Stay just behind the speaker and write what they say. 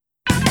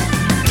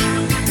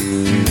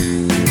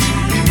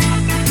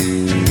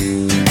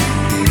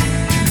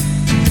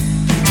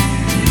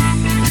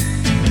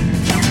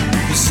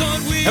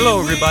Hello,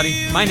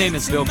 everybody. My name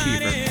is Bill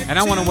Kiefer, and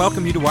I want to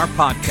welcome you to our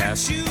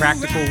podcast,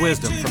 Practical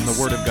Wisdom from the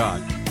Word of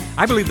God.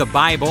 I believe the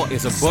Bible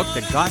is a book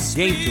that God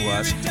gave to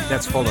us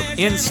that's full of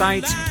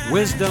insights,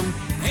 wisdom,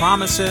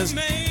 promises,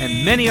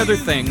 and many other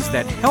things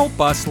that help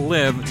us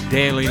live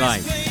daily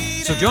life.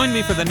 So join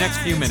me for the next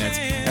few minutes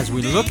as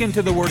we look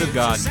into the Word of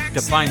God to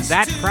find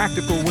that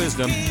practical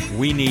wisdom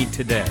we need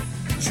today.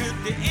 Should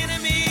the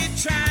enemy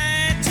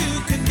try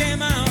to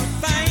condemn our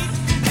fight,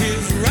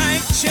 His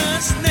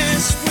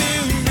righteousness will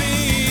reign.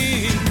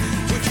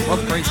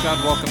 Well, praise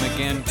God. Welcome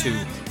again to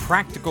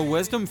Practical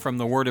Wisdom from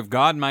the Word of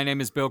God. My name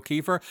is Bill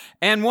Kiefer,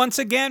 and once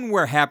again,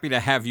 we're happy to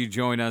have you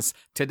join us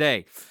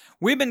today.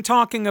 We've been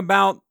talking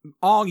about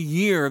all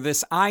year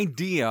this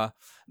idea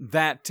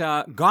that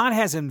God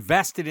has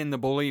invested in the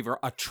believer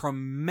a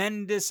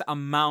tremendous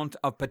amount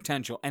of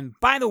potential. And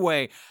by the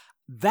way,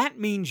 that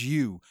means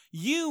you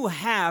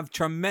have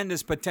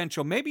tremendous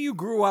potential. Maybe you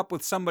grew up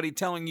with somebody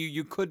telling you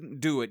you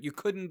couldn't do it, you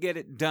couldn't get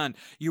it done,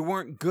 you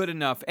weren't good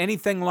enough,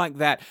 anything like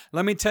that.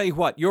 Let me tell you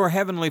what, your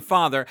Heavenly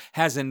Father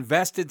has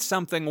invested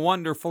something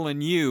wonderful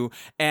in you,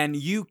 and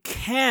you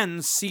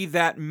can see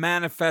that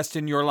manifest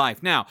in your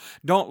life. Now,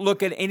 don't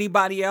look at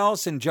anybody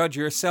else and judge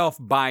yourself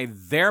by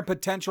their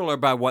potential or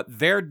by what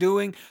they're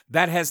doing.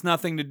 That has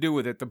nothing to do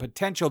with it. The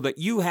potential that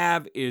you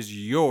have is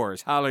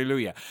yours.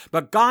 Hallelujah.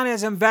 But God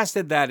has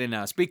invested that in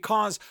us,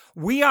 because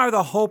we are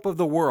the hope of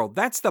the world.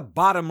 That's the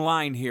bottom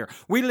line here.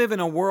 We live in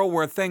a world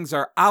where things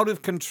are out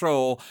of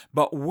control,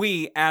 but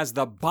we, as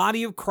the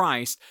body of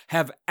Christ,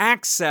 have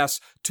access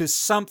to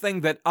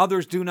something that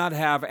others do not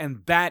have,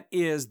 and that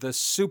is the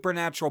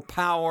supernatural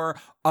power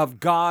of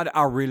God,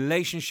 our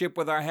relationship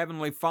with our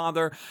Heavenly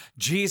Father,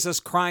 Jesus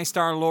Christ,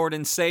 our Lord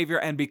and Savior.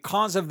 And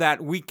because of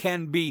that, we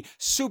can be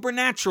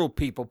supernatural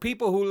people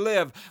who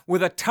live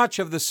with a touch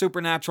of the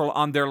supernatural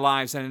on their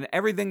lives and in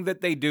everything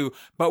that they do,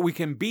 but we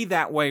can be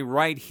that way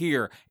right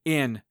here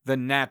in the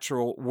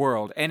natural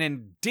world. And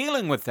in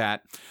dealing with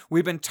that,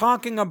 we've been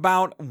talking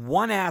about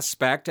one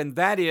aspect, and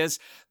that is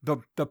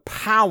the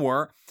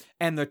power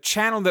and the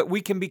channel that we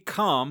can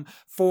become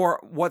for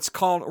what's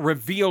called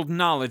revealed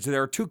knowledge.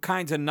 There are two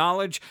kinds of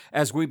knowledge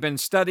as we've been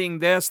studying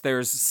this.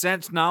 There's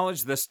sense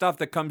knowledge, the stuff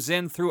that comes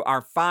in through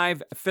our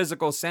five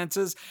physical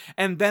senses.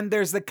 And then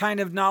there's the kind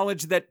of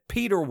knowledge that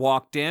Peter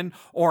walked in,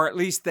 or at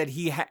least that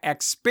he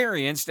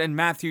experienced in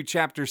Matthew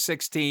chapter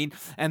 16.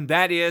 And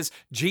that is,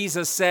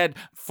 Jesus said,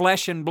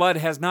 "Flesh and blood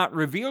has not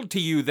revealed to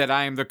you that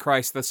I am the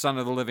Christ, the Son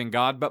of the living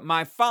God, but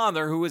my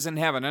Father who is in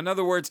heaven." In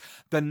other words,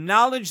 the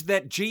knowledge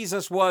that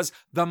Jesus was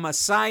the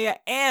Messiah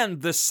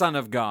and the Son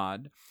of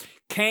God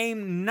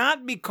came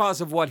not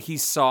because of what he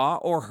saw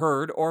or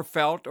heard or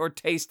felt or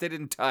tasted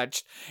and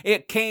touched.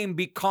 It came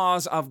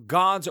because of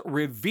God's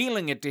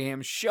revealing it to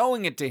him,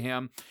 showing it to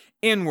him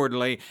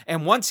inwardly.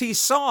 And once he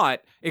saw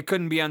it, it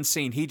couldn't be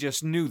unseen. He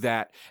just knew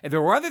that. And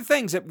there were other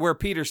things where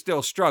Peter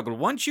still struggled.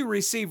 Once you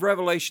receive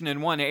revelation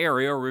in one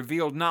area or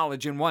revealed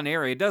knowledge in one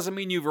area, it doesn't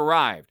mean you've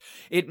arrived.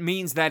 It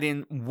means that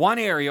in one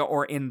area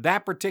or in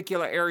that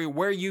particular area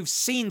where you've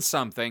seen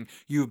something,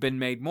 you've been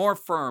made more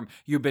firm,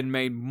 you've been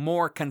made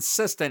more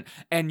consistent,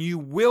 and you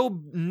will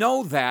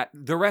know that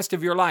the rest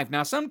of your life.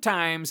 Now,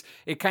 sometimes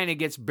it kind of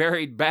gets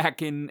buried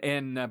back in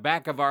the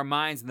back of our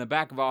minds, in the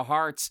back of our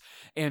hearts,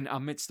 and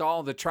amidst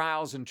all the trials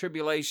and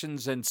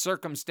tribulations and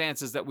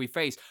circumstances that we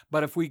face.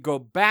 But if we go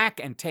back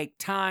and take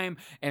time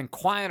and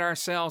quiet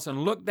ourselves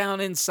and look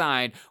down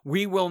inside,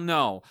 we will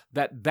know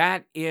that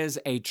that is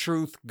a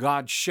truth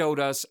God showed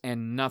us,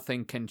 and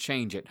nothing can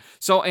change it.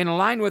 So in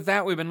line with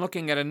that, we've been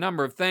looking at a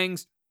number of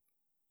things.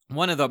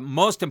 One of the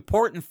most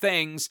important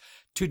things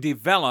to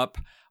develop,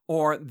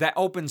 or that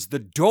opens the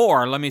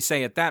door, let me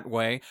say it that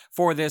way,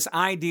 for this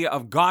idea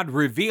of God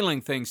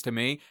revealing things to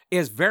me,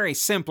 is very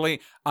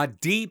simply a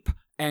deep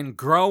and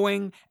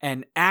growing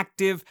and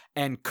active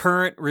and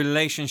current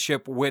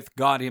relationship with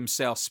God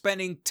himself,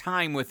 spending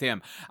time with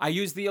him. I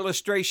use the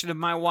illustration of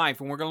my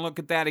wife, and we're going to look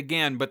at that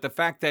again, but the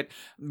fact that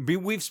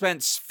we've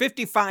spent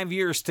 55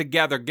 years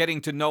together getting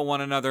to know one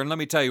another, and let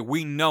me tell you,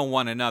 we know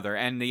one another,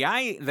 and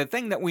the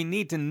thing that we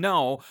need to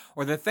know,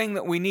 or the thing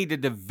that we need to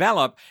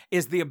develop,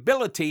 is the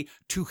ability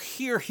to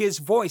hear his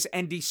voice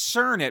and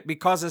discern it,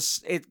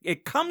 because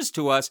it comes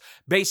to us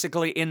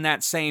basically in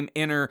that same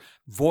inner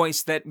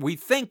voice that we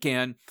think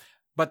in.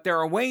 But there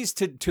are ways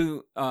to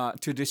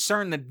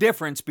discern the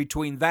difference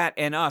between that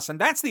and us. And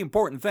that's the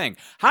important thing.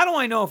 How do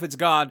I know if it's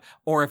God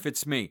or if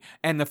it's me?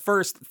 And the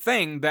first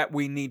thing that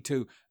we need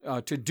to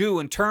do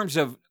in terms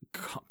of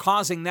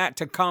causing that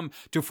to come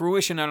to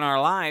fruition in our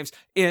lives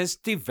is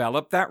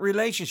develop that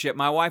relationship.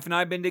 My wife and I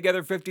have been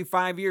together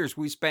 55 years.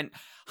 We spent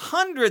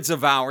hundreds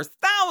of hours,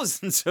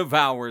 thousands of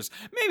hours,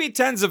 maybe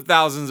tens of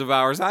thousands of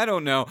hours, I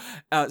don't know,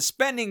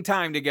 spending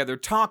time together,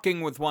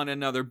 talking with one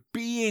another,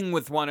 being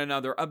with one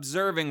another,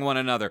 observing one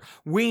another.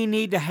 We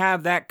need to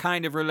have that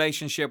kind of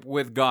relationship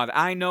with God.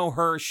 I know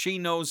her, she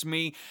knows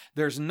me.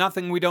 There's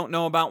nothing we don't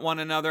know about one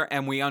another,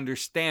 and we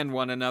understand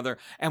one another,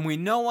 and we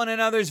know one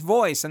another's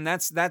voice, and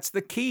that's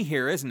the key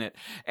here, isn't it?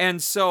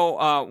 And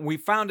so we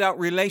found out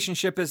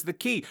relationship is the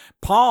key.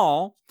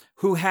 Paul,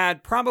 who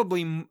had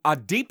probably a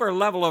deeper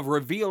level of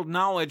revealed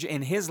knowledge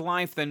in his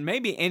life than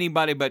maybe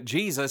anybody but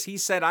Jesus. He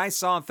said, I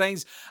saw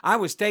things, I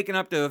was taken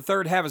up to the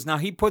third heavens. Now,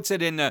 he puts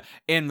it in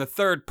the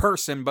third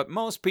person, but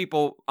most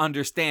people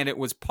understand it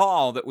was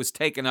Paul that was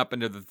taken up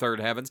into the third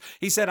heavens.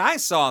 He said, I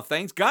saw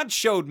things, God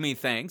showed me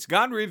things,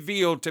 God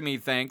revealed to me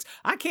things.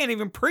 I can't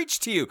even preach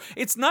to you.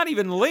 It's not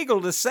even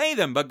legal to say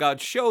them, but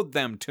God showed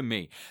them to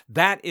me.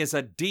 That is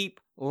a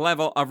deep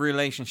level of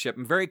relationship.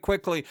 And very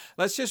quickly,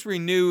 let's just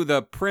renew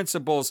the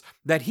principles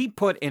that he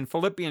put in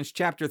Philippians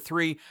chapter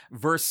 3,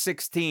 verse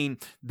 16,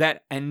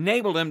 that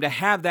enabled him to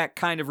have that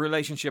kind of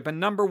relationship. And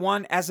number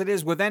one, as it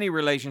is with any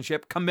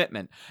relationship,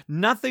 commitment.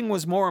 Nothing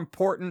was more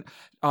important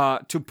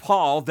to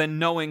Paul than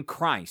knowing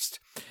Christ.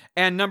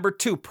 And number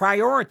two,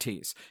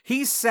 priorities.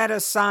 He set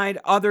aside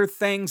other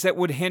things that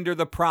would hinder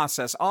the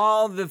process.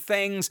 All the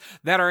things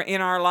that are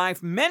in our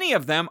life, many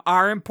of them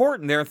are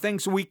important. There are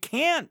things we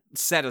can't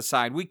set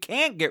aside, we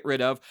can't get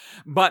rid of,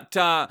 but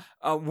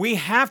we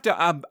have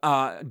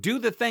to do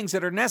the things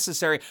that are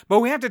necessary.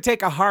 But we have to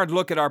take a hard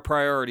look at our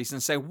priorities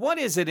and say, what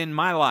is it in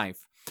my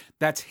life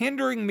that's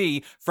hindering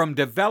me from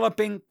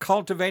developing,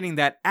 cultivating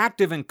that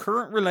active and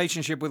current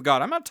relationship with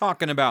God? I'm not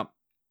talking about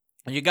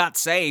you got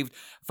saved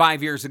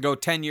 5 years ago,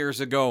 10 years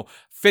ago,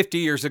 50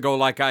 years ago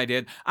like I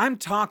did. I'm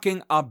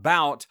talking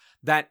about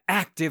that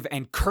active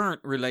and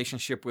current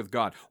relationship with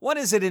God. What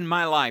is it in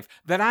my life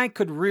that I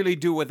could really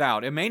do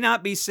without? It may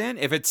not be sin.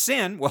 If it's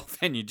sin, well,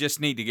 then you just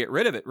need to get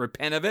rid of it.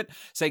 Repent of it.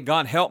 Say,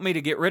 God, help me to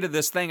get rid of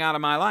this thing out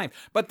of my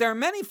life. But there are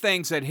many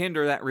things that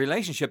hinder that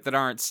relationship that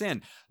aren't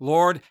sin.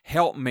 Lord,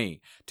 help me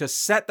to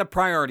set the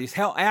priorities.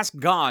 Ask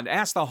God,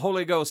 ask the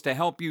Holy Ghost to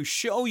help you,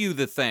 show you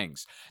the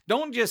things.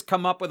 Don't just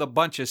come up with a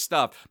bunch of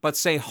stuff, but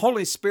say,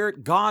 Holy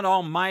Spirit, God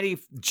Almighty,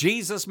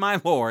 Jesus, my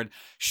Lord,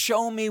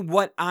 show me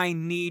what I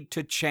need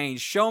to change.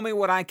 Show me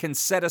what I can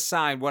set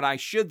aside, what I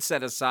should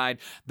set aside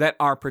that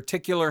are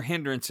particular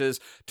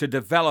hindrances to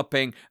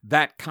developing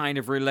that kind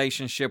of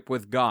relationship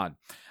with God.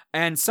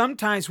 And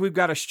sometimes we've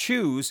got to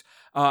choose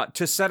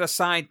to set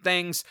aside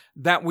things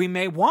that we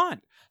may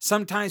want.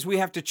 Sometimes we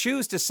have to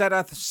choose to set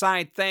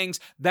aside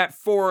things that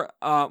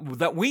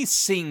that we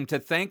seem to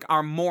think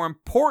are more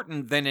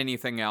important than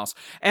anything else.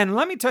 And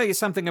let me tell you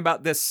something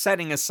about this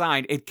setting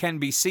aside. It can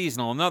be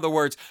seasonal. In other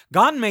words,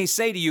 God may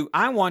say to you,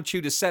 I want you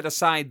to set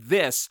aside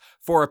this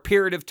for a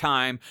period of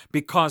time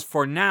because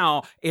for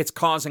now it's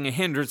causing a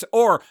hindrance,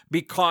 or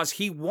because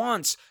He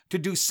wants to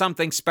do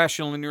something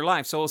special in your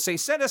life. So He'll say,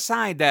 set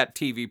aside that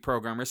TV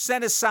program, or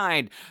set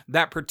aside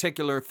that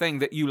particular thing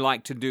that you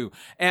like to do.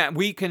 And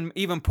we can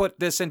even put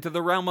this into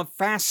the realm of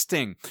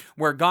fasting,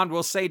 where God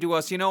will say to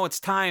us, it's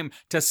time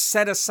to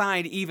set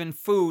aside even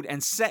food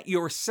and set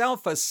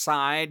yourself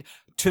aside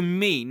to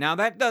me. Now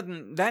that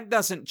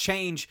doesn't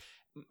change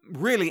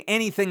really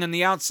anything on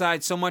the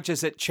outside so much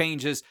as it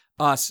changes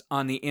us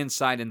on the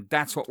inside. And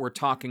that's what we're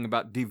talking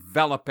about,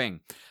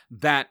 developing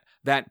that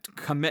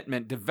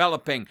commitment,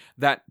 developing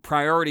that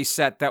priority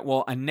set that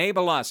will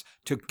enable us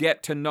to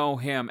get to know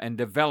Him and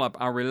develop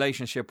our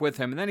relationship with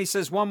Him. And then he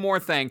says one more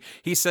thing.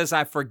 He says,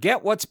 I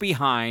forget what's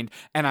behind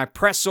and I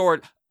press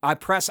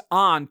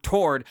on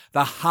toward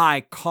the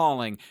high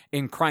calling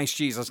in Christ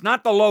Jesus,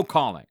 not the low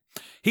calling.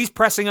 He's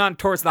pressing on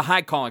towards the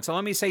high calling. So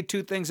let me say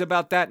two things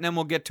about that, and then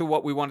we'll get to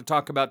what we want to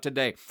talk about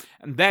today.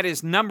 And that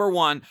is, number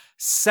one,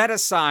 set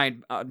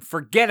aside,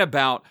 forget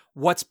about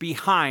what's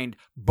behind,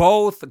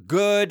 both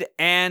good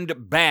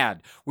and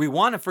bad. We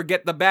want to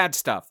forget the bad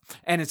stuff.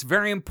 And it's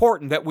very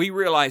important that we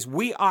realize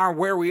we are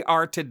where we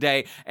are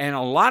today, and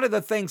a lot of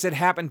the things that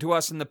happened to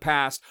us in the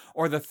past,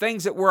 or the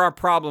things that were our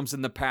problems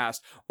in the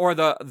past, or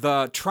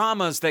the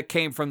traumas that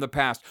came from the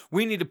past,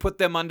 we need to put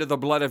them under the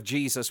blood of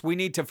Jesus. We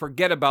need to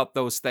forget about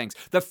those things.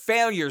 The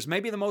failures,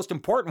 maybe the most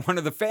important one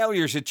of the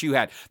failures that you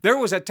had. There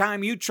was a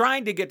time you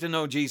tried to get to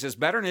know Jesus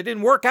better, and it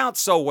didn't work out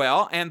so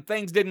well, and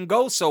things didn't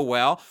go so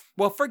well.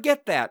 Well,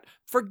 forget that.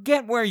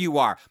 Forget where you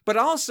are. But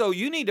also,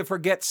 you need to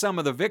forget some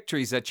of the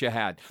victories that you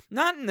had.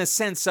 Not in the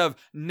sense of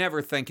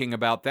never thinking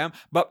about them,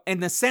 but in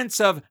the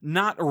sense of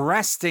not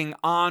resting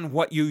on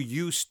what you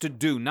used to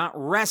do, not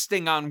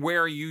resting on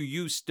where you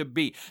used to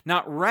be,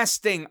 not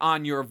resting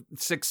on your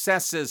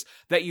successes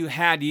that you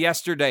had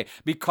yesterday,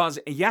 because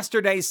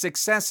yesterday's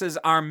successes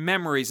are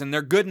memories, and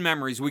they're good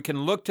memories. We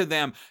can look to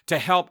them to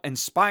help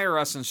inspire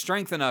us and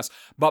strengthen us.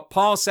 But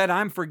Paul said,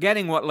 I'm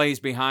forgetting what lays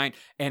behind,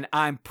 and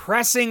I'm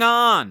pressing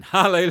on.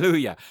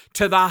 Hallelujah.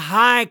 To the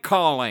high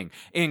calling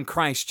in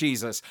Christ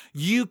Jesus.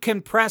 You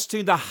can press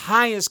to the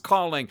highest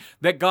calling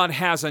that God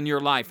has on your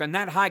life. And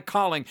that high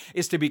calling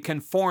is to be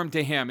conformed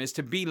to Him, is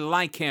to be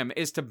like Him,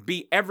 is to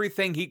be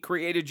everything He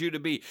created you to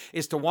be,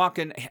 is to walk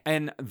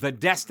in the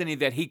destiny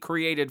that He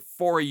created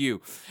for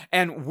you.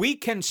 And we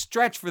can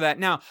stretch for that.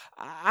 Now,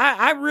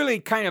 I really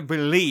kind of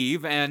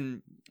believe,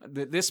 and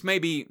this may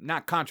be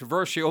not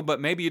controversial, but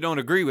maybe you don't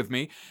agree with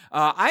me.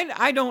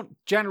 I don't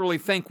generally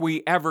think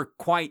we ever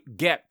quite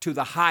get to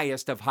the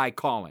highest of high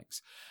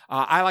callings.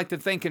 I like to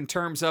think in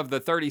terms of the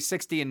 30,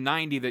 60, and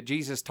 90 that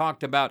Jesus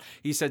talked about.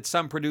 He said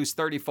some produce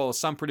 30-fold,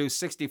 some produce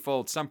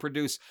 60-fold, some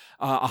produce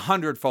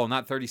 100-fold,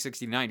 not 30,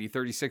 60, 90,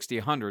 30, 60,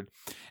 100.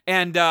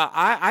 And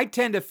I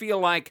tend to feel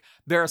like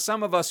there are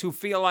some of us who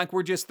feel like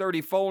we're just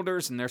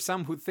 30-folders, and there's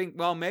some who think,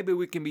 well, maybe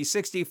we can be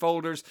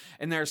 60-folders,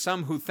 and there are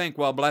some who think,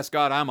 well, bless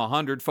God, I'm a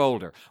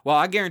 100-folder. Well,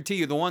 I guarantee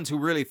you the ones who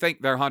really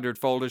think they're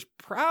 100-folders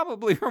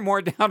probably are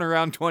more down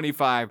around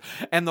 25.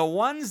 And the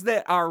ones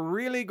that are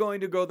really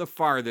going to go the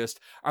farthest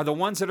are the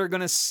ones that are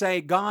going to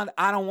say, God,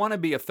 I don't want to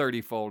be a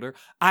 30-folder.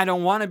 I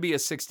don't want to be a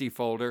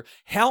 60-folder.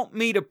 Help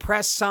me to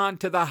press on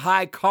to the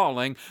high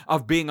calling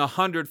of being a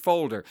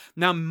 100-folder.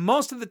 Now,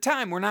 most of the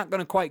time, we're not going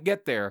to quite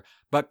get there.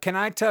 But can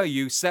I tell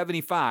you,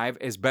 75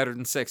 is better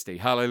than 60.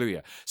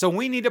 Hallelujah. So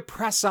we need to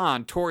press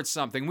on towards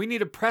something. We need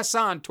to press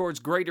on towards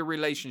greater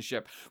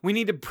relationship. We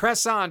need to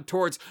press on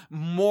towards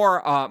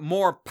more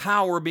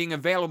power being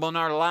available in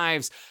our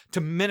lives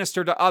to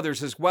minister to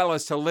others as well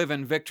as to live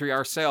in victory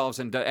ourselves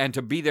and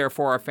to be there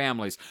for our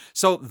families.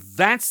 So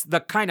that's the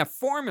kind of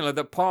formula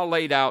that Paul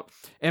laid out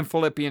in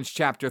Philippians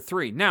chapter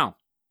 3. Now,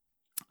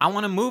 I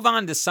want to move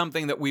on to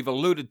something that we've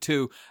alluded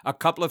to a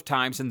couple of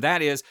times, and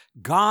that is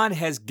God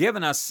has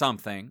given us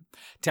something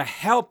to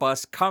help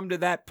us come to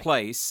that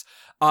place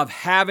of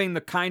having the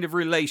kind of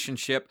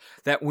relationship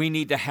that we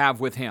need to have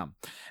with Him.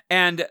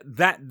 And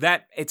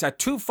that it's a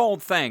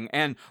twofold thing.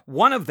 And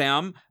one of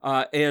them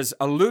is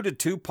alluded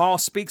to. Paul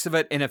speaks of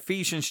it in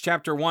Ephesians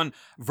chapter 1,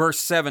 verse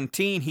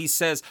 17. He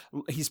says,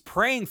 he's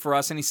praying for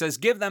us, and he says,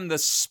 give them the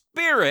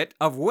spirit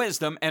of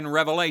wisdom and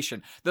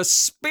revelation. The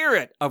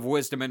spirit of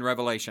wisdom and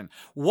revelation.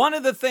 One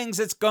of the things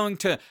that's going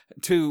to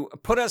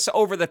put us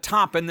over the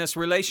top in this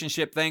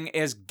relationship thing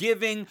is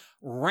giving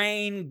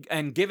rein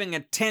and giving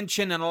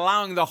attention and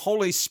allowing the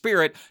Holy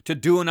Spirit to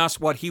do in us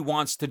what He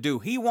wants to do.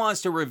 He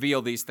wants to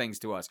reveal these things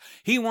to us.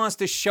 He wants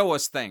to show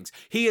us things.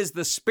 He is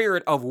the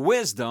spirit of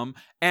wisdom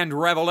and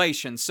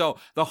revelation. So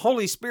the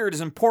Holy Spirit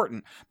is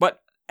important.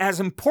 But as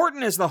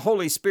important as the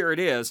Holy Spirit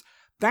is,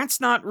 that's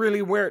not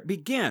really where it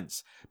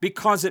begins,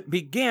 because it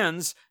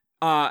begins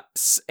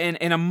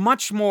in a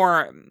much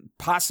more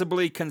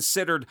possibly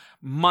considered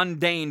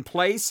mundane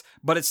place,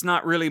 but it's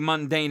not really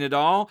mundane at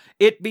all.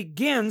 It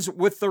begins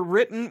with the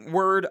written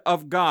word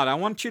of God. I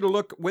want you to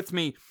look with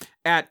me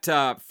at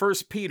 1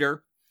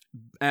 Peter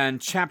and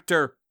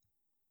chapter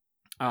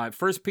 1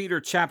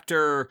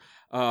 chapter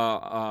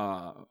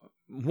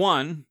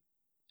 1.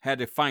 Had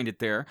to find it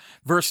there.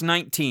 Verse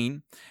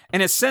 19.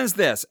 And it says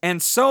this,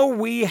 and so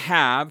we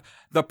have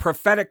the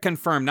prophetic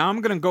confirmed. Now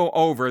I'm going to go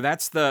over,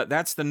 that's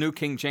the New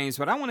King James,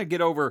 but I want to get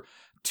over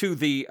to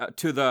the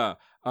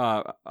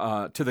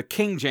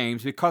King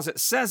James because it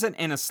says it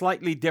in a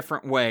slightly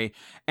different way.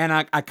 And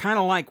I kind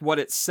of like what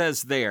it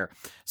says there.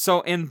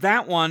 So in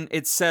that one,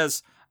 it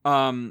says,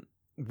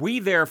 we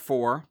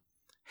therefore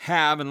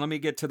have, and let me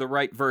get to the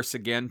right verse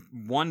again,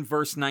 1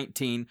 verse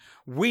 19,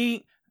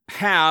 we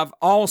have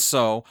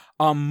also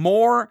a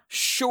more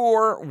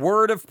sure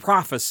word of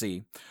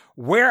prophecy,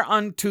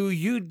 whereunto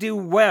you do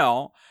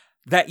well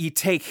that ye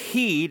take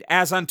heed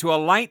as unto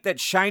a light that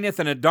shineth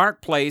in a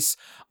dark place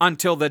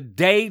until the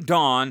day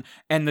dawn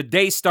and the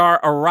day star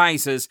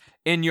arises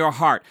in your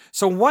heart.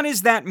 So what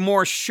is that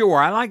more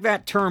sure? I like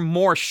that term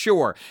more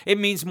sure. It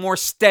means more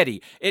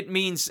steady. It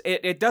means,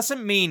 it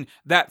doesn't mean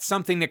that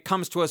something that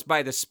comes to us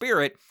by the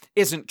Spirit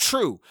isn't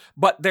true,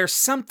 but there's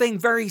something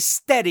very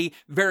steady,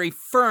 very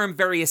firm,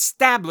 very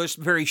established,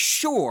 very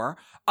sure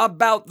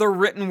about the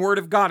written word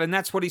of God. And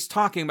that's what he's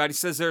talking about. He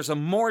says there's a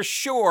more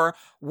sure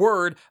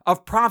word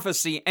of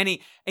prophecy. And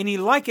he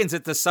likens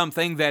it to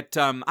something that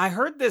I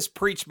heard this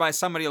preached by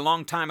somebody a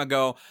long time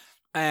ago,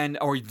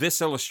 or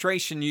this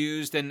illustration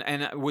used, and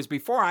it was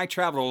before I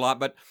traveled a lot,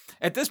 but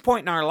at this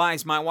point in our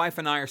lives, my wife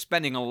and I are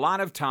spending a lot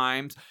of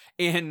time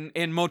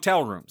in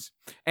motel rooms.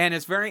 And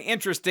it's very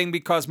interesting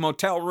because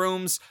motel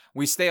rooms,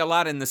 we stay a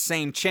lot in the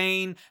same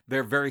chain,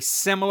 they're very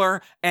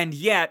similar, and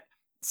yet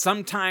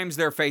sometimes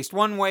they're faced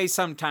one way,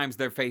 sometimes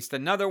they're faced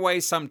another way,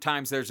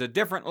 sometimes there's a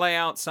different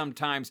layout,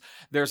 sometimes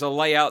there's a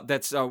layout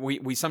that's,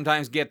 we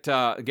sometimes get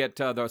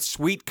the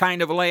suite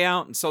kind of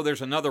layout, and so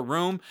there's another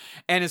room,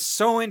 and it's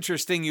so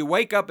interesting. You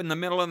wake up in the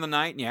middle of the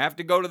night, and you have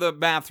to go to the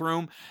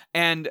bathroom,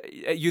 and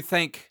you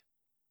think,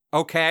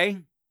 okay,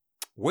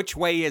 which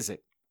way is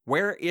it?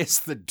 Where is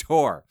the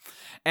door?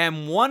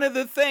 And one of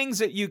the things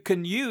that you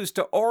can use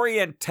to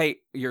orient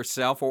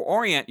yourself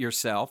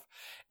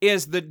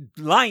is the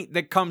light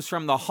that comes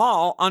from the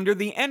hall under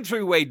the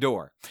entryway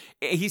door.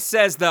 He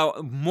says the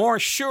more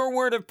sure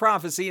word of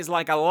prophecy is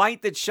like a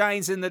light that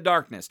shines in the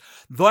darkness.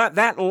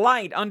 That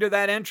light under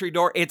that entry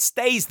door, it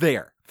stays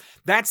there.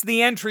 That's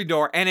the entry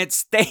door, and it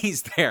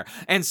stays there.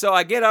 And so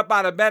I get up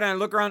out of bed and I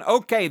look around.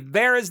 Okay,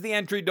 there is the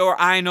entry door.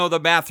 I know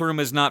the bathroom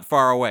is not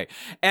far away.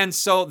 And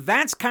so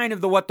that's kind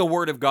of what the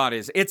Word of God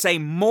is. It's a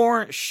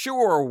more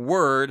sure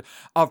word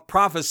of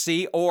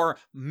prophecy, or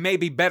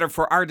maybe better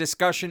for our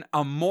discussion,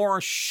 a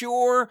more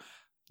sure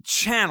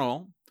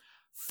channel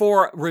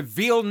for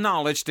revealed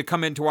knowledge to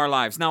come into our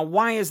lives. Now,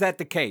 why is that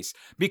the case?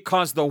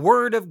 Because the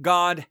Word of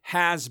God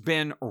has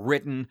been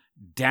written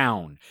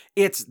down.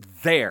 It's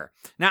there.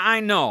 Now, I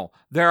know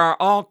there are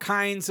all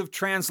kinds of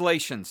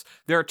translations.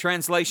 There are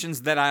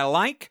translations that I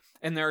like,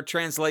 and there are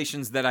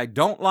translations that I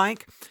don't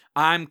like.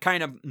 I'm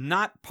kind of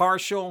not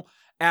partial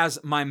as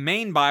my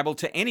main Bible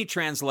to any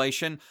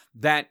translation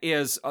that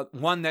is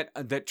one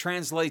that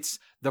translates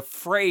the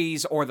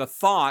phrase or the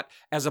thought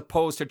as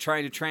opposed to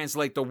trying to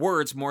translate the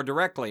words more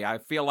directly. I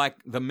feel like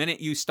the minute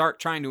you start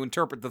trying to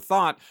interpret the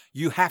thought,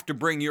 you have to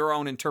bring your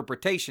own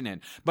interpretation in.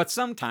 But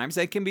sometimes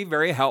they can be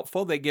very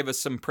helpful. They give us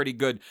some pretty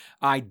good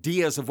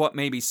ideas of what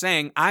may be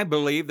saying. I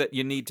believe that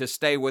you need to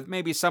stay with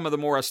maybe some of the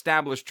more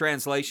established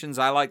translations.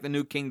 I like the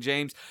New King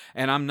James,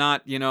 and I'm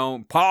not,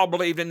 Paul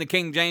believed in the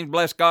King James,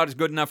 bless God, is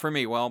good enough for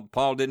me. Well,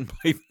 Paul didn't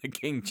believe in the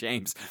King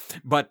James.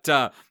 But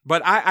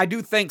I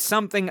do think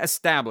something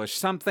established,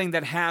 something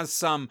that has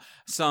some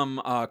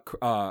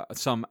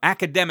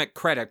academic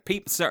credit.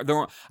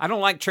 I don't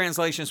like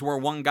translations where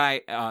one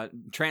guy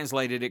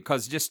translated it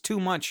because just too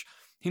much.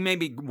 He may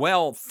be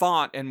well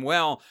thought and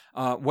well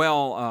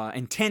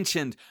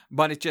intentioned,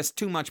 but it's just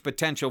too much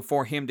potential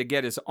for him to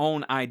get his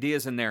own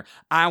ideas in there.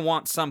 I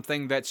want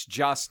something that's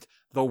just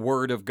the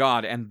Word of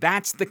God, and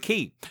that's the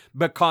key.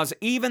 Because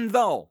even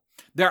though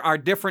there are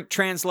different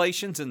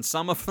translations, and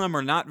some of them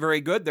are not very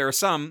good. There are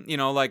some,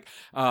 like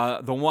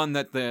the one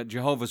that the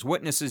Jehovah's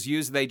Witnesses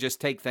use. They just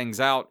take things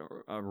out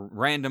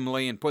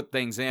randomly and put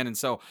things in, and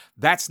so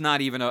that's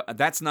not even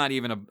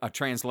a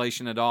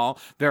translation at all.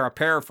 There are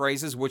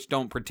paraphrases which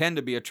don't pretend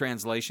to be a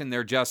translation.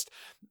 They're just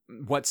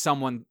what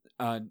someone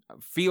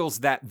feels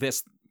that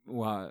this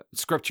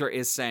Scripture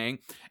is saying,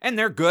 and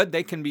they're good.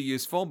 They can be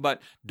useful,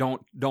 but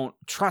don't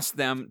trust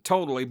them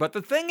totally. But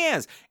the thing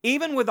is,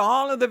 even with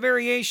all of the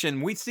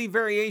variation, we see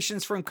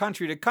variations from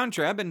country to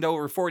country. I've been to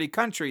over 40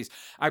 countries.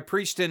 I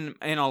preached in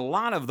a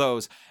lot of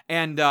those,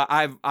 and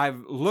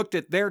I've looked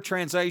at their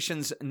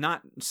translations,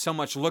 not so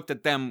much looked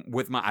at them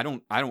with I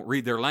don't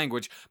read their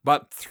language,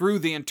 but through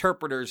the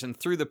interpreters and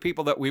through the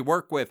people that we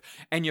work with,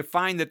 and you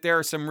find that there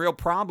are some real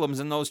problems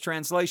in those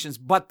translations.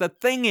 But the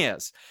thing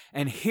is,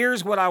 and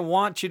here's what I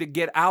want you to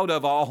get out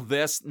of all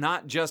this,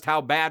 not just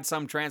how bad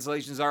some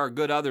translations are or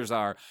good others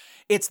are,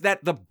 it's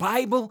that the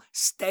Bible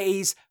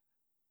stays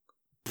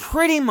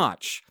pretty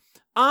much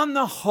on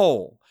the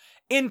whole,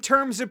 in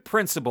terms of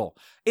principle,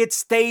 it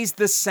stays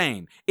the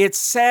same. It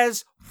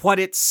says what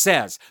it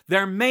says.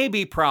 There may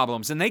be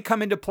problems, and they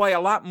come into play a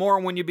lot more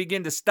when you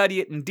begin to study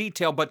it in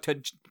detail, but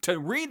to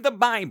read the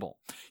Bible,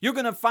 you're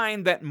going to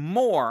find that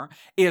more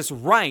is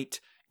right.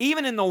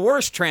 Even in the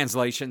worst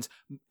translations,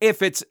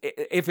 if it's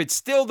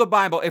still the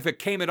Bible, if it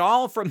came at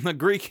all from the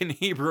Greek and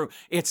Hebrew,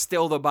 it's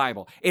still the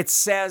Bible. It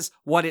says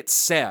what it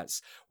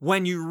says.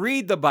 When you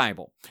read the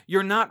Bible,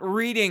 you're not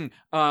reading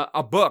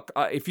a book.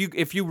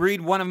 If you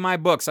read one of my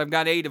books, I've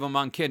got 8 of them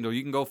on Kindle.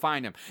 You can go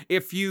find them.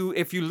 If you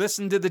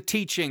listen to the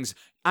teachings,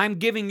 I'm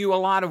giving you a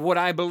lot of what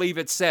I believe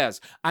it says.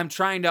 I'm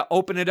trying to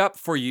open it up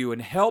for you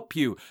and help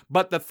you.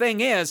 But the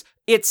thing is,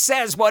 it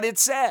says what it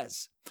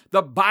says.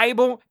 The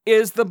Bible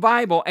is the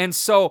Bible. And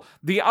so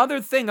the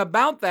other thing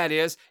about that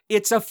is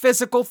it's a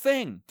physical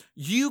thing.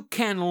 You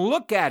can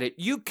look at it.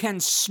 You can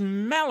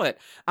smell it.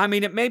 I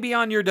mean, it may be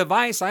on your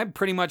device. I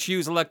pretty much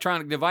use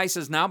electronic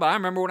devices now, but I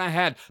remember when I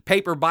had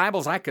paper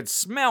Bibles, I could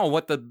smell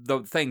what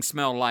the thing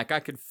smelled like. I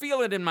could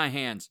feel it in my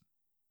hands.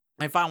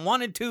 If I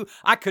wanted to,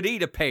 I could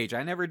eat a page.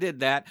 I never did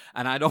that,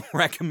 and I don't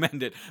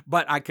recommend it.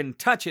 But I can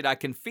touch it. I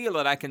can feel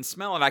it. I can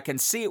smell it. I can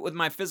see it with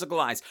my physical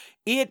eyes.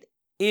 It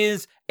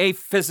is a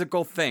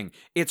physical thing.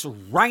 It's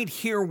right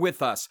here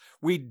with us.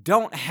 We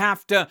don't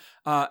have to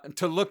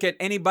look at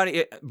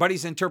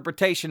anybody's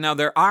interpretation. Now,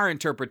 there are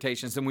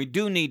interpretations, and we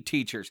do need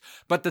teachers.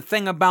 But the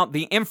thing about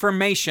the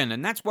information,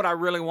 and that's what I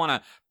really want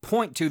to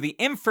point to, the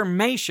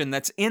information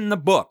that's in the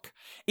book,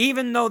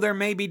 even though there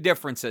may be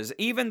differences,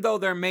 even though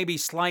there may be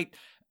slight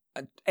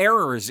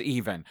errors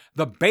even,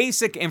 the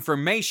basic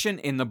information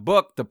in the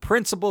book, the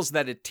principles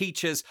that it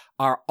teaches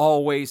are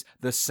always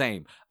the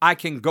same. I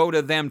can go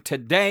to them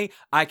today.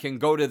 I can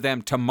go to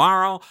them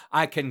tomorrow.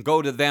 I can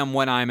go to them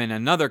when I'm in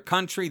another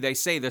country. They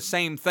say the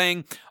same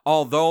thing,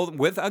 although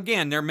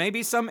again, there may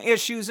be some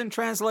issues in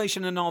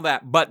translation and all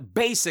that. But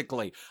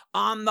basically,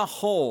 on the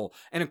whole,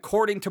 and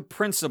according to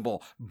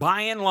principle,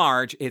 by and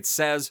large, it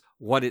says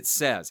what it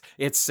says.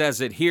 It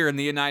says it here in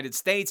the United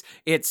States.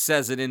 It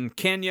says it in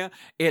Kenya.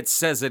 It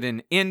says it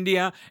in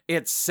India.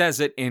 It says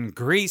it in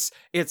Greece.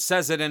 It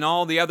says it in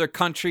all the other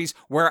countries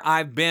where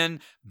I've been.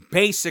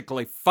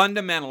 Basically,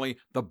 fundamentally,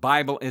 the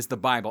Bible is the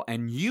Bible,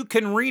 and you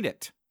can read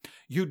it.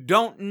 You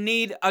don't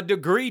need a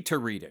degree to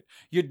read it.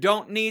 You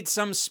don't need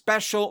some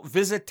special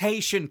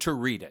visitation to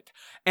read it.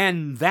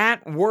 And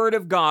that Word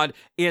of God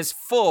is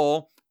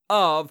full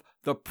of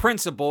the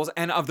principles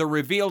and of the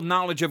revealed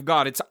knowledge of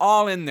God. It's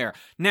all in there.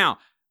 Now,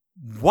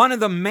 one of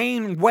the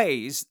main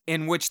ways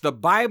in which the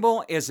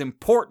Bible is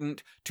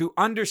important to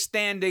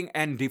understanding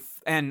and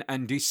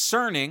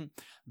discerning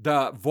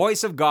the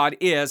voice of God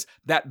is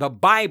that the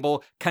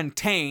Bible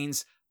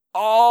contains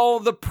all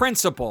the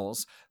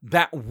principles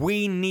that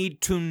we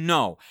need to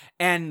know.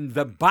 And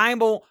the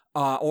Bible,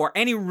 or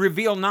any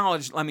revealed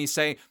knowledge, let me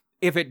say,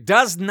 if it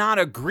does not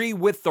agree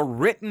with the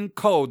written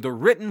code, the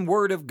written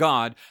word of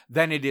God,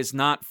 then it is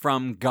not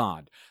from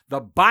God. The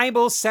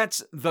Bible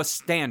sets the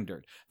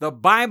standard. The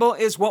Bible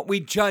is what we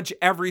judge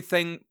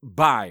everything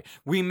by.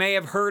 We may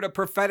have heard a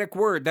prophetic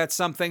word. That's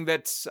something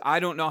that's, I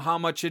don't know how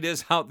much it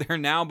is out there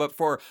now, but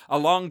for a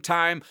long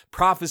time,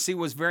 prophecy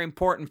was a very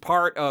important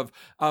part of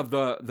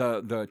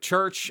the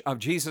church of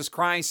Jesus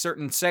Christ,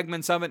 certain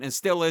segments of it, and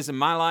still is in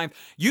my life.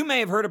 You may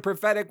have heard a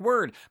prophetic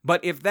word,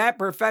 but if that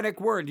prophetic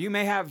word, you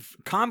may have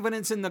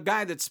confidence in the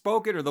guy that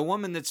spoke it or the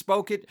woman that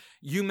spoke it,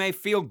 you may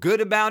feel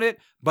good about it,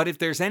 but if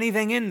there's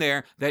anything in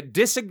there that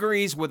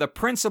disagrees with a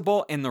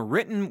principle in the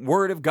written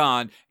word of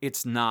God,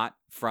 it's not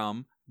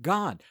from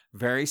God.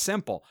 Very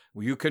simple.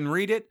 You can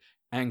read it,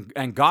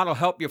 and God will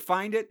help you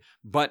find it,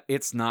 but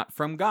it's not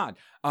from God.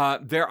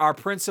 There are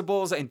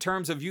principles in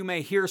terms of, you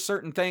may hear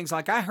certain things.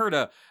 Like I heard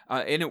and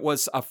it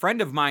was a friend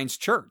of mine's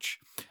church.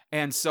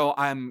 And so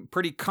I'm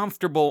pretty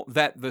comfortable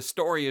that the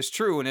story is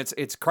true, and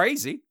it's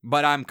crazy,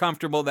 but I'm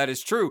comfortable that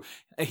it's true.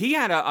 He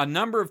had a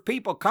number of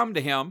people come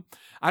to him.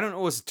 I don't know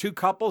if it was 2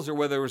 couples or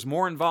whether there was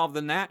more involved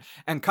than that,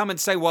 and come and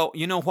say, well,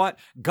 you know what?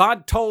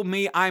 God told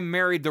me I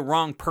married the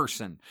wrong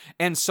person.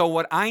 And so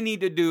what I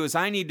need to do is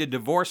I need to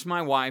divorce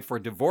my wife or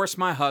divorce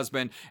my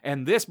husband,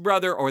 and this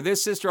brother or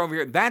this sister over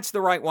here, that's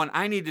the right one.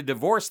 I need to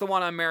divorce the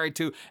one I'm married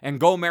to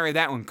and go marry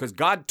that one because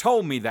God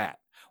told me that.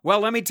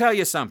 Well, let me tell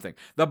you something.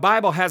 The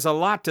Bible has a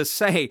lot to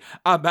say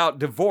about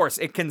divorce.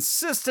 It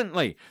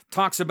consistently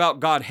talks about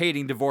God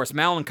hating divorce.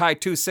 Malachi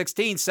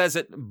 2:16 says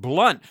it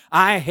blunt.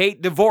 I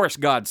hate divorce,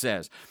 God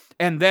says.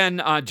 And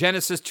then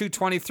Genesis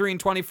 2:23 and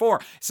 24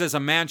 says, a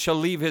man shall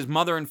leave his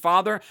mother and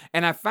father.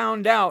 And I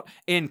found out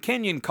in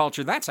Kenyan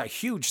culture, that's a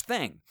huge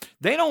thing.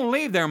 They don't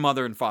leave their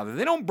mother and father.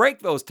 They don't break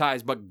those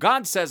ties. But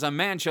God says a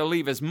man shall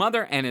leave his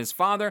mother and his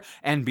father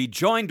and be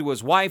joined to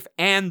his wife,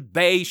 and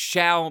they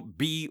shall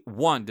be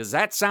one. Does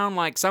that sound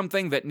like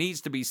something that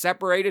needs to be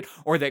separated,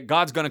 or that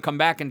God's going to come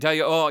back and tell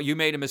you, oh, you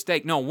made a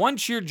mistake? No,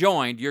 once you're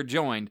joined, you're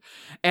joined.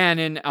 And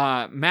in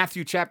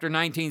Matthew chapter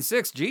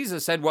 19:6,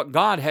 Jesus said, what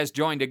God has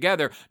joined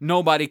together,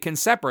 nobody can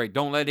separate.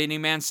 Don't let any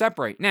man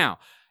separate. Now,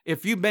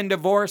 if you've been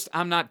divorced,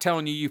 I'm not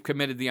telling you you've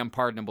committed the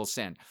unpardonable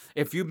sin.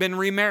 If you've been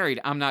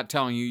remarried, I'm not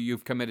telling you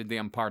you've committed the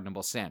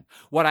unpardonable sin.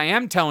 What I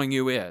am telling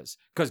you is,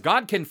 because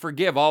God can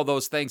forgive all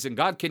those things and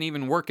God can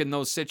even work in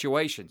those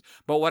situations.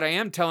 But what I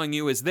am telling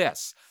you is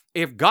this.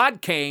 If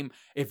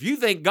you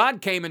think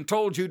God came and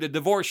told you to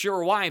divorce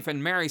your wife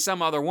and marry some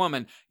other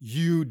woman,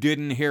 you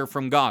didn't hear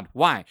from God.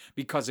 Why?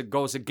 Because it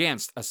goes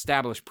against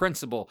established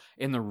principle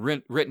in the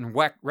written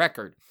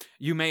record.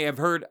 You may have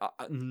heard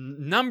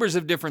numbers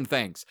of different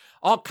things,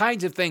 all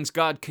kinds of things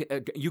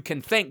you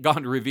can think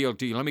God revealed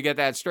to you. Let me get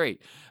that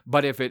straight.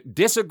 But if it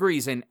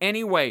disagrees in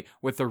any way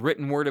with the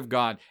written word of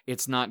God,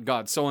 it's not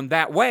God. So in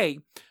that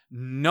way,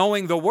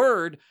 knowing the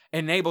word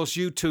enables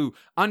you to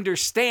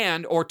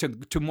understand or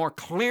to more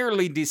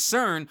clearly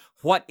discern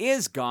what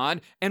is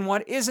God and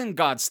what isn't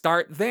God.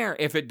 Start there.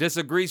 If it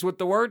disagrees with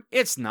the word,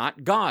 it's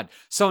not God.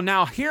 So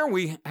now here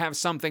we have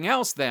something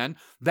else then,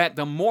 that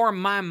the more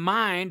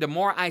the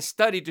more I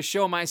study to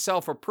show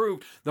myself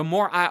approved, the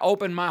more I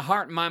open my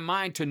heart and my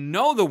mind to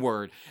know the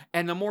word,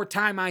 and the more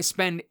time I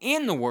spend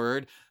in the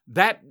word,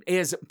 that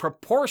is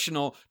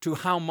proportional to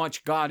how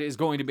much God is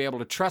going to be able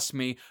to trust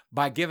me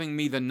by giving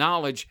me the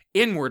knowledge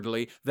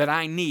inwardly that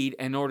I need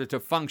in order to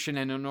function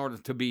and in order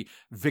to be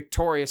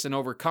victorious and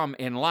overcome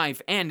in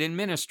life and in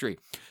ministry.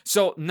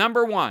 So,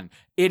 number 1,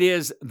 it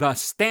is the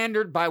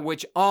standard by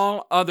which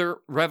all other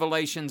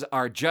revelations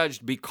are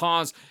judged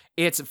because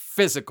it's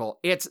physical.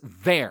 It's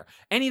there.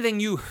 Anything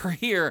you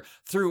hear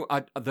through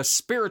the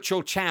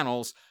spiritual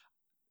channels,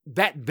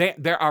 that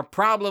there are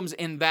problems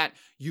in that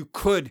you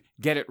could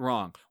get it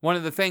wrong. One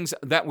of the things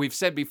that we've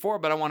said before,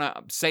 but I want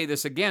to say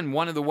this again,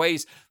 one of the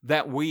ways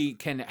that we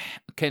can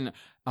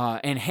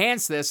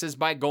enhance this is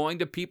by going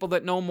to people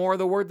that know more of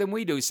the word than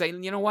we do. Say,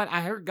 you know what,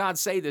 I heard God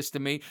say this to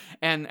me,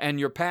 and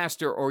your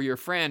pastor or your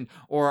friend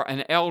or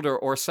an elder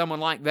or someone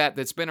like that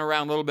that's been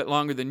around a little bit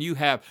longer than you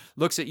have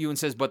looks at you and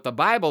says, but the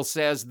Bible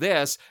says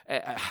this.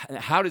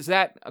 How does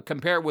that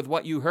compare with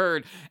what you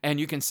heard? And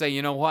you can say,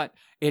 you know what,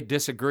 it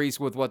disagrees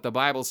with what the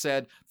Bible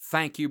said.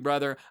 Thank you,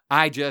 brother.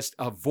 I just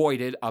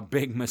avoided a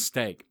big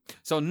mistake.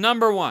 So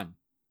number 1,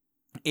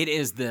 it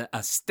is the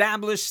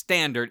established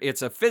standard.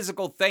 It's a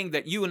physical thing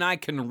that you and I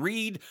can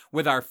read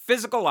with our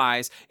physical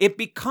eyes. It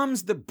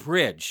becomes the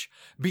bridge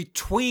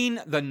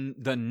between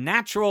the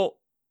natural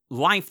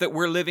life that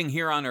we're living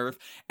here on earth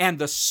and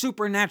the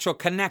supernatural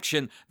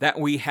connection that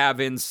we have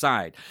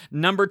inside.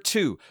 Number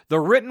 2, the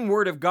written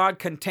word of God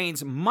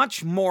contains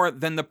much more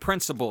than the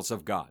principles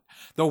of God.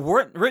 The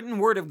written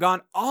word of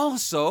God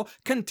also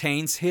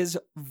contains his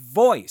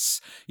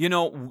voice. You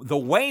know, the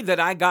way that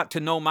I got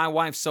to know my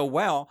wife so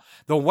well,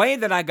 the way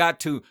that I got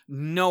to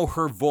know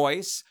her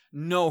voice,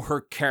 know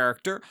her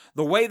character,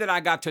 the way that I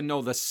got to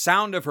know the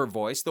sound of her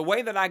voice, the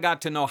way that I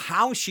got to know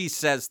how she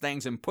says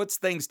things and puts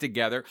things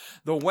together,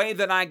 the way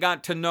that I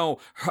got to know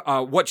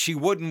what she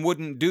would and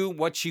wouldn't do,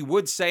 what she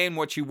would say and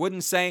what she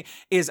wouldn't say,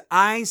 is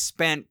I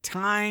spent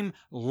time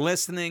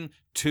listening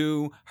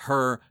to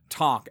her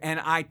talk, and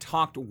I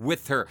talked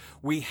with her.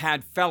 We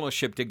had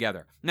fellowship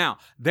together. Now,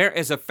 there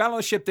is a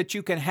fellowship that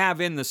you can have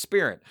in the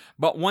Spirit,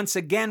 but once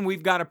again,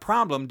 we've got a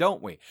problem,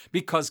 don't we?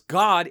 Because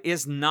God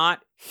is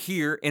not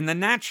here in the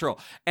natural,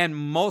 and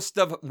most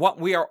of what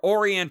we are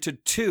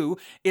oriented to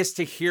is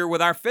to hear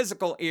with our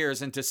physical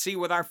ears and to see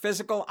with our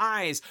physical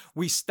eyes.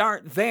 We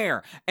start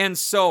there. And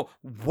so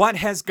what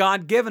has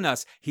God given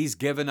us? He's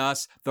given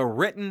us the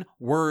written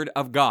word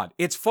of God.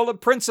 It's full of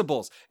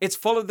principles. It's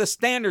full of the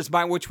standards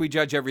by which we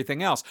judge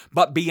everything else.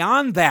 But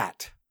beyond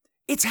that,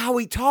 it's how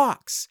he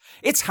talks.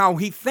 It's how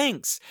he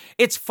thinks.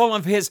 It's full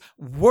of his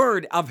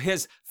word, of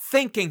his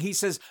thinking. He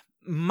says,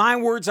 my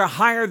words are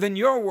higher than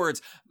your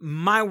words.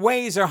 My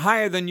ways are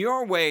higher than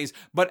your ways.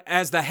 But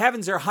as the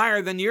heavens are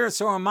higher than yours,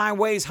 so are my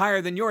ways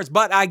higher than yours.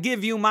 But I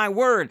give you my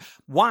word.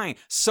 Why?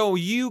 So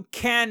you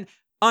can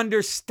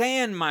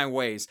understand my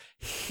ways,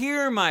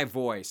 hear my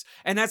voice.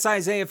 And that's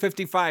Isaiah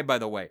 55, by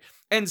the way.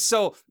 And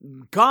so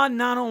God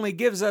not only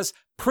gives us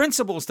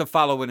principles to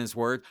follow in his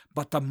word,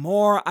 but the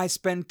more I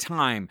spend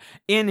time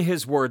in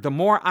his word, the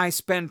more I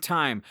spend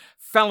time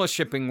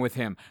fellowshipping with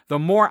him, the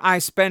more I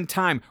spend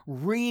time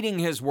reading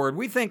his word.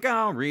 We think,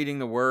 oh, reading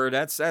the word,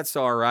 that's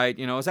all right.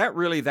 You know, is that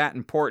really that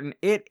important?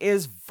 It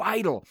is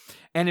vital.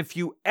 And if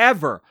you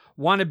ever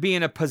want to be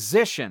in a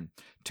position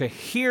to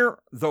hear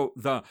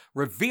the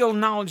revealed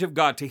knowledge of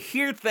God, to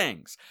hear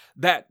things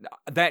that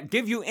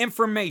give you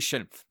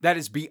information that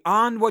is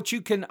beyond what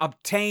you can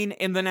obtain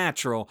in the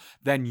natural,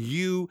 then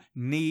you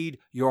need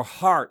your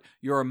heart,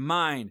 your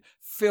mind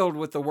filled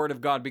with the Word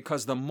of God,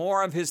 because the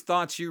more of his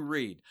thoughts you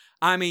read,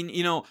 I mean,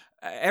 you know,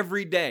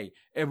 every day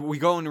we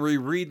go and we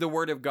read the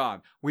Word of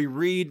God. We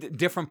read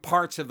different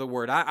parts of the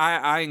Word.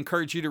 I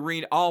encourage you to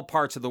read all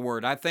parts of the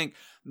Word. I think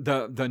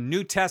the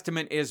New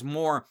Testament is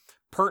more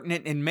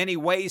pertinent in many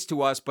ways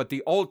to us, but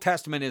the Old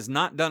Testament is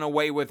not done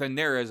away with, and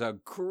there is a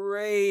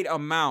great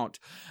amount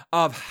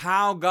of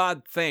how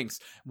God thinks,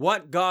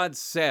 what God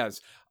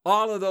says.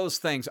 All of those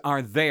things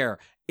are there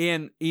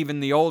in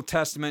even the Old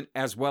Testament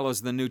as well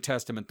as the New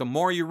Testament. The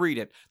more you read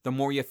it, the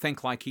more you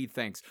think like he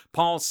thinks.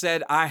 Paul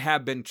said, I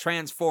have been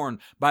transformed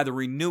by the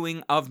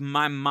renewing of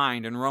my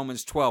mind in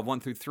Romans 12,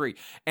 1-3.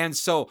 And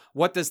so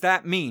what does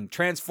that mean?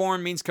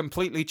 Transformed means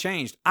completely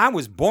changed. I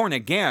was born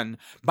again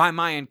by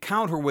my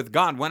encounter with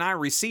God. When I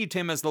received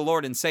him as the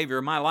Lord and Savior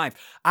of my life,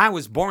 I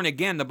was born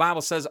again. The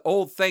Bible says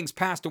old things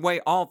passed away,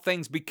 all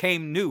things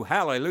became new.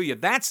 Hallelujah.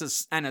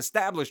 That's an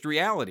established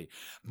reality.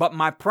 But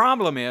my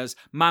problem is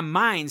my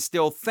mind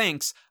still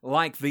thinks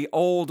like the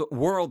old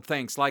world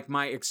thinks, like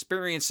my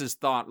experiences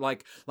thought,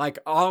 like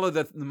all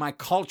of my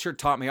culture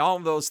taught me, all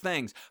of those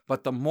things.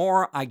 But the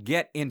more I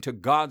get into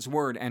God's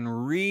word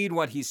and read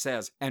what he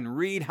says and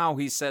read how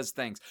he says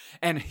things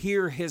and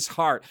hear his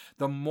heart,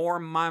 the more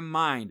my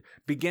mind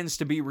begins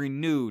to be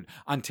renewed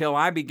until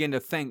I begin to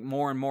think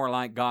more and more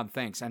like God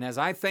thinks. And as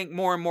I think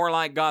more and more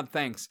like God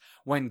thinks,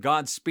 when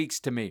God speaks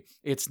to me,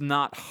 it's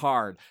not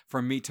hard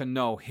for me to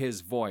know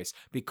his voice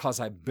because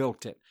I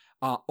built it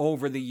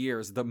over the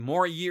years. The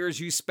more years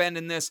you spend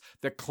in this,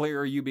 the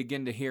clearer you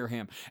begin to hear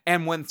him.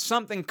 And when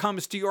something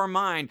comes to your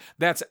mind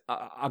that's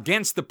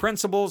against the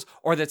principles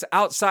or that's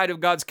outside of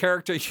God's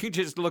character, you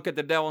just look at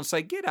the devil and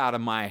say, get out of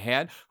my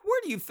head. Who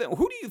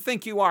do you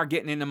think you are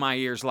getting into my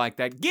ears like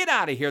that? Get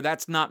out of here.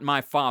 That's not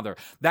my Father.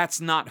 That's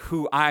not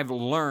who I've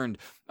learned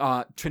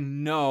to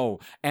know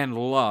and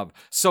love.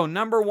 So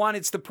number one,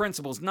 it's the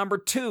principles. Number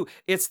two,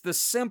 it's the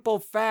simple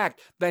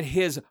fact that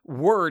his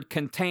word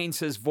contains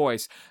his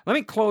voice. Let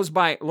me close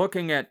by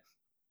looking at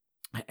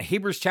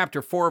Hebrews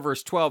chapter 4,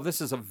 verse 12.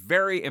 This is a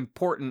very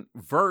important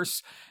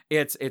verse.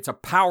 It's a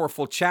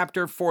powerful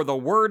chapter for the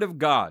word of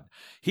God.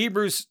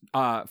 Hebrews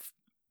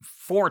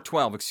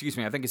 4:12, excuse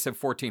me, I think he said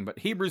 14, but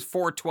Hebrews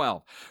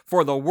 4:12.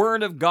 For the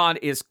word of God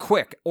is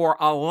quick or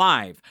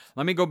alive.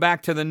 Let me go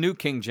back to the New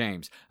King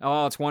James.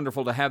 Oh, it's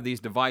wonderful to have these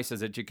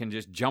devices that you can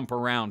just jump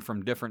around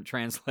from different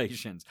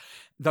translations.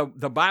 The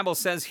Bible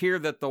says here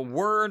that the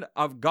word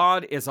of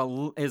God is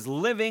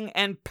living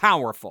and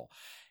powerful.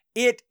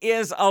 It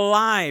is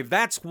alive.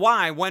 That's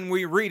why when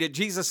we read it,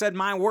 Jesus said,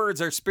 my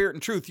words are spirit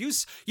and truth.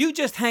 You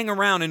just hang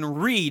around and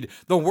read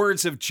the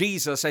words of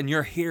Jesus and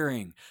you're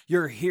hearing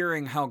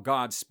how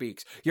God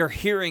speaks. You're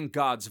hearing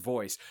God's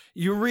voice.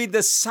 You read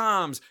the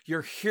Psalms,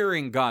 you're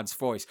hearing God's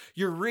voice.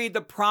 You read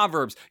the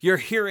Proverbs, you're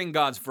hearing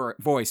God's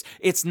voice.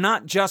 It's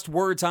not just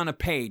words on a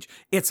page.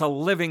 It's a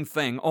living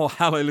thing. Oh,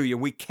 hallelujah.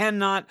 We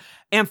cannot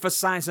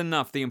emphasize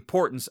enough the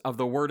importance of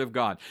the Word of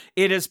God.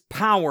 It is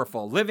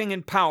powerful, living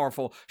and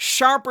powerful,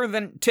 sharper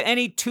than to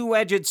any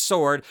two-edged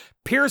sword,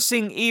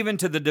 piercing even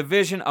to the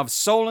division of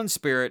soul and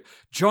spirit,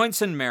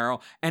 joints and marrow,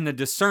 and the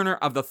discerner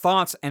of the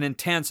thoughts and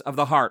intents of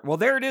the heart. Well,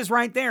 there it is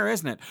right there,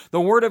 isn't it?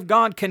 The Word of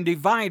God can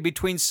divide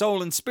between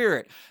soul and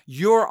spirit.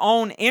 Your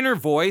own inner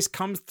voice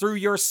comes through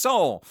your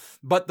soul,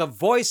 but the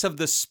voice of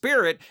the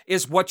Spirit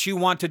is what you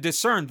want to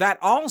discern. That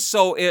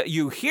also,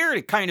 you hear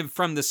it kind of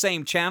from the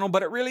same channel,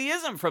 but it really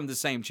isn't from the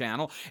same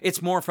channel.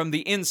 It's more from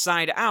the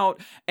inside out,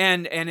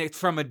 and it's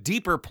from a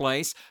deeper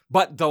place.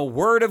 But the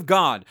Word of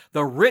God,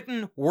 the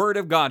written Word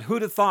of God,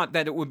 who'd have thought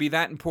that it would be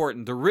that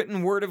important? The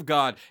written Word of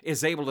God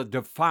is able to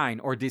define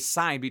or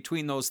decide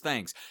between those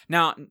things.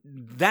 Now,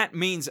 that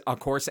means, of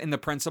course, in the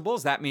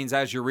principles, that means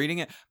as you're reading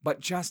it, but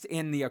just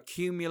in the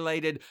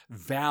accumulated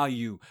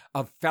value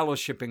of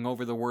fellowshipping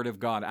over the Word of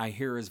God. I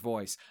hear His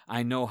voice.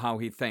 I know how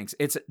He thinks.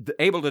 It's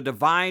able to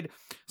divide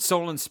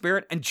soul and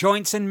spirit and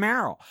joints and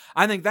marrow.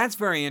 I think that's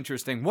very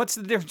interesting. What's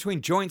the difference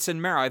between joints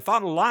and marrow? I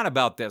thought a lot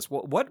about this.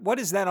 What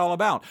is that all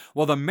about?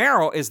 Well, the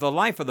marrow is the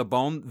life of the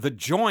bone. The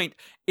joint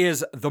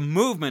is the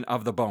movement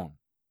of the bone.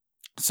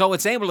 So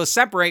it's able to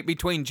separate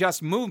between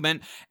just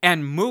movement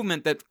and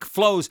movement that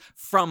flows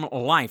from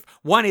life.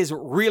 What is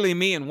really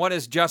me and what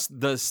is just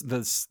the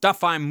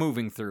stuff I'm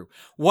moving through?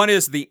 What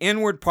is the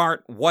inward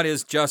part? What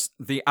is just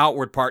the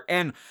outward part?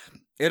 And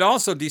it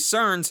also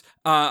discerns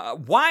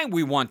why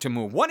we want to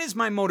move. What is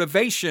my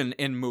motivation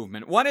in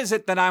movement? What is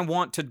it that I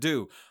want to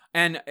do?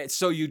 And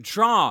so you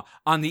draw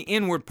on the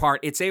inward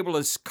part. It's able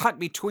to cut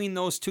between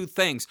those two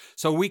things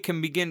so we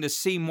can begin to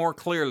see more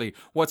clearly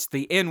what's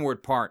the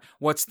inward part,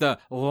 what's the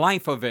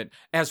life of it,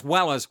 as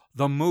well as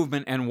the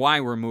movement and why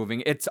we're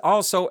moving. It's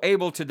also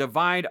able to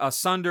divide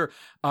asunder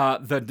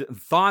the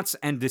thoughts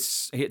and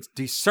it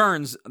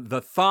discerns the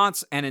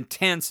thoughts and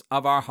intents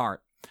of our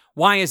heart.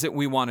 Why is it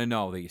we want to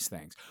know these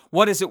things?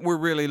 What is it we're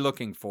really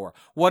looking for?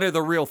 What are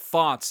the real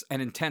thoughts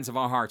and intents of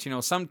our hearts? You know,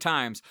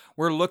 sometimes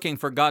we're looking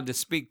for God to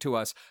speak to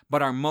us,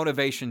 but our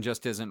motivation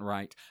just isn't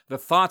right. The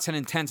thoughts and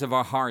intents of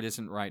our heart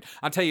isn't right.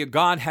 I'll tell you,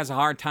 God has a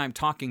hard time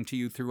talking to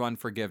you through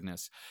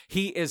unforgiveness.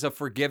 He is a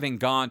forgiving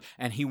God,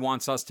 and He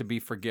wants us to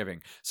be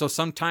forgiving. So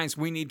sometimes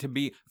we need to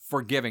be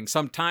forgiving.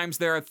 Sometimes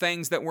there are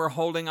things that we're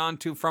holding on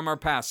to from our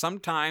past.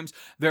 Sometimes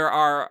there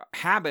are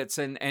habits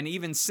and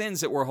even sins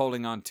that we're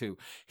holding on to.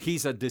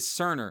 He's a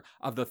discerner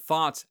of the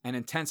thoughts and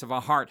intents of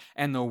our heart,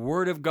 and the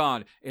Word of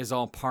God is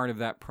all part of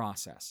that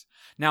process.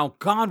 Now,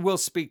 God will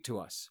speak to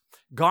us.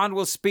 God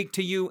will speak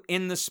to you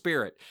in the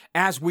Spirit.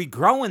 As we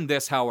grow in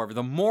this, however,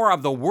 the more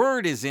of the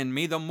Word is in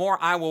me, the more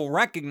I will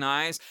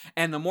recognize,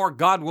 and the more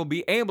God will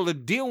be able to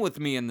deal with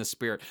me in the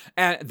Spirit.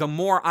 And the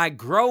more I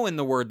grow in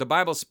the Word, the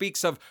Bible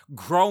speaks of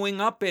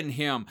growing up in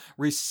Him,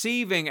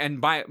 receiving,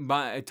 and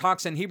it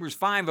talks in Hebrews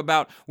 5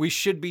 about we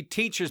should be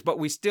teachers, but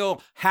we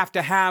still have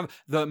to have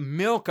the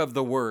milk of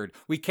the Word.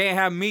 We can't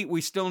have meat,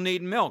 we still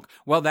need milk.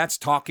 Well, that's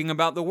talking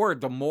about the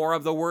Word. The more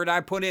of the Word I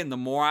put in, the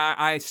more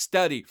I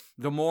study,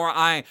 the more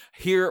I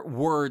hear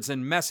words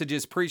and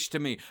messages preached to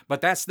me. But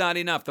that's not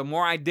enough. The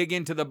more I dig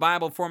into the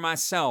Bible for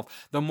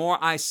myself, the more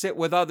I sit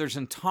with others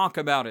and talk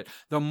about it,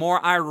 the more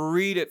I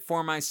read it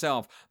for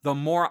myself, the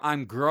more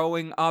I'm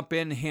growing up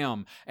in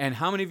Him. And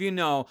how many of you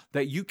know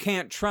that you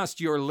can't trust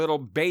your little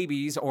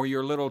babies or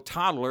your little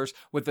toddlers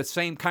with the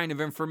same kind of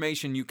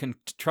information you can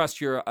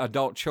trust your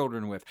adult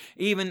children with?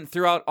 Even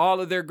throughout all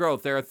of their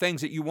growth, there are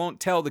things that you won't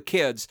tell the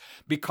kids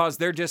because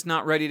they're just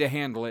not ready to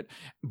handle it,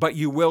 but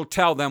you will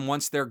tell them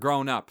once they're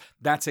grown up.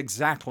 That's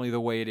exactly the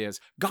way it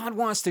is. God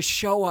wants to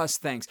show us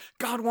things.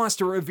 God wants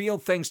to reveal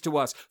things to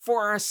us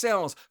for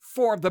ourselves,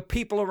 for the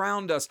people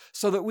around us,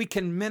 so that we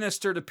can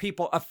minister to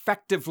people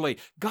effectively.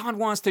 God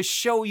wants to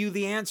show you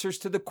the answers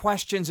to the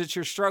questions that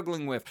you're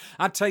struggling with.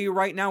 I'll tell you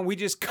right now, we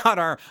just got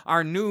our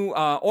new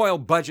oil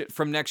budget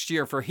from next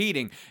year for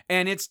heating,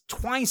 and it's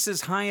twice as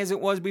high as it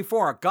was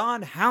before.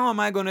 God, how am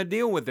I going to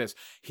deal with this?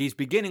 He's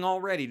beginning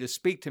already to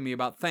speak to me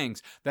about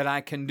things that I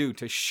can do,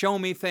 to show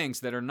me things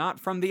that are not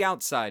from the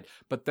outside,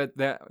 but that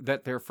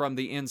they're from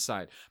the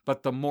inside.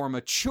 But the more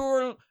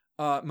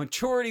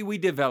maturity we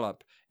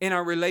develop in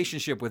our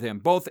relationship with Him,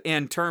 both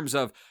in terms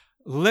of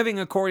living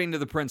according to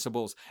the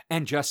principles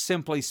and just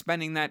simply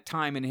spending that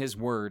time in His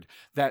Word,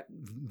 that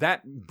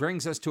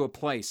brings us to a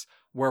place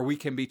where we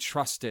can be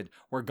trusted,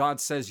 where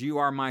God says, you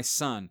are my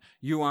son,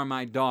 you are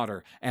my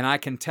daughter, and I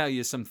can tell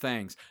you some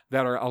things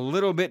that are a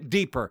little bit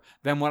deeper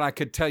than what I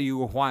could tell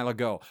you a while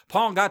ago.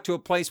 Paul got to a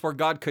place where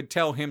God could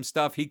tell him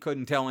stuff he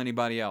couldn't tell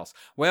anybody else.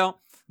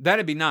 Well,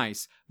 that'd be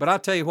nice, but I'll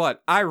tell you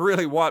what, I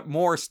really want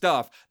more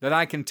stuff that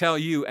I can tell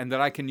you and that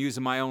I can use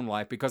in my own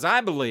life, because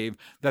I believe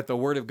that the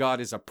Word of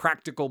God is a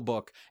practical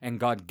book, and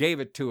God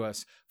gave it to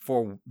us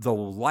for the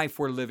life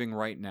we're living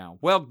right now.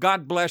 Well,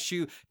 God bless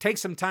you. Take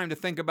some time to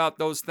think about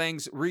those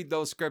things, read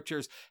those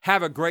scriptures.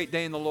 Have a great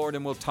day in the Lord,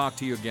 and we'll talk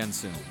to you again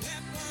soon.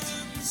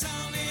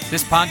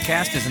 This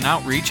podcast is an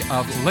outreach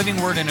of Living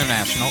Word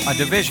International, a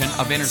division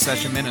of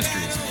Intercession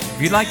Ministries.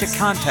 If you'd like to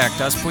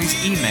contact us, please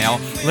email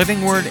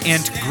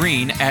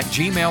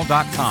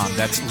livingwordintgreen@gmail.com.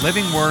 That's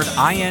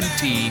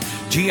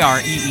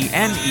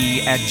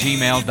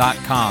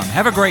livingwordintgreen@gmail.com.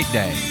 Have a great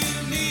day.